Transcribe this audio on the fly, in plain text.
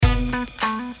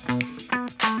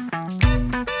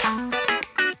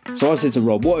So I said to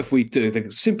Rob, what if we do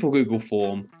the simple Google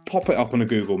form, pop it up on a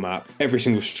Google map, every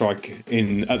single strike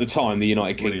in, at the time, the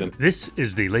United Kingdom. This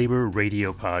is the Labour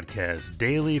Radio Podcast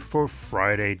daily for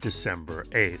Friday, December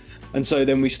 8th. And so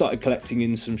then we started collecting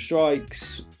in some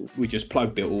strikes. We just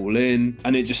plugged it all in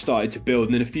and it just started to build.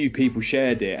 And then a few people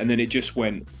shared it and then it just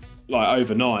went like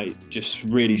overnight, just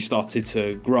really started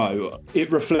to grow.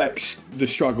 It reflects the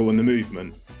struggle and the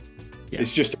movement. Yeah.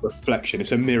 It's just a reflection.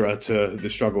 It's a mirror to the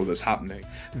struggle that's happening.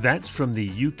 That's from the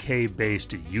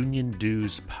UK-based Union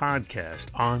Dues podcast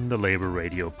on the Labour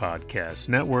Radio Podcast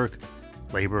Network,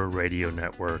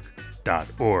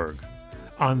 labourradionetwork.org.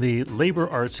 On the Labour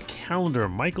Arts calendar,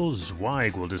 Michael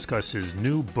Zweig will discuss his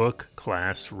new book,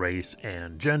 Class, Race,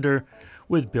 and Gender,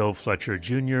 with Bill Fletcher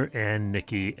Jr. and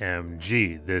Nikki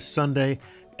M.G. this Sunday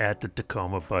at the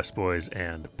Tacoma Busboys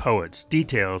and Poets.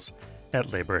 Details at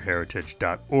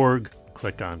labourheritage.org.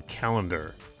 Click on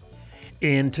calendar.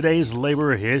 In today's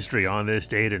labor history, on this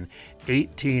date in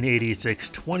 1886,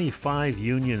 25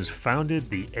 unions founded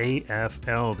the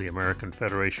AFL, the American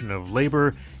Federation of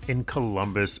Labor, in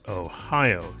Columbus,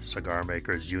 Ohio. Cigar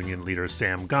makers union leader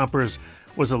Sam Gompers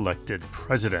was elected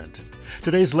president.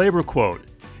 Today's labor quote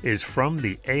is from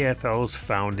the AFL's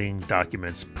founding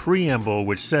documents preamble,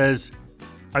 which says,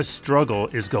 "A struggle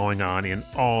is going on in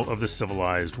all of the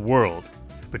civilized world,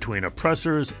 between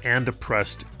oppressors and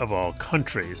oppressed of all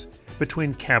countries,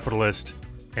 between capitalist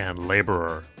and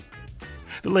laborer."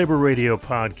 The Labor Radio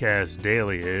Podcast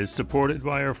Daily is supported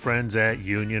by our friends at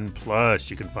Union Plus.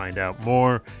 You can find out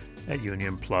more at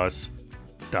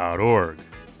unionplus.org.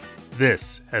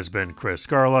 This has been Chris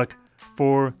Garlock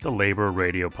for the Labor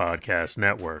Radio Podcast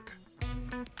Network.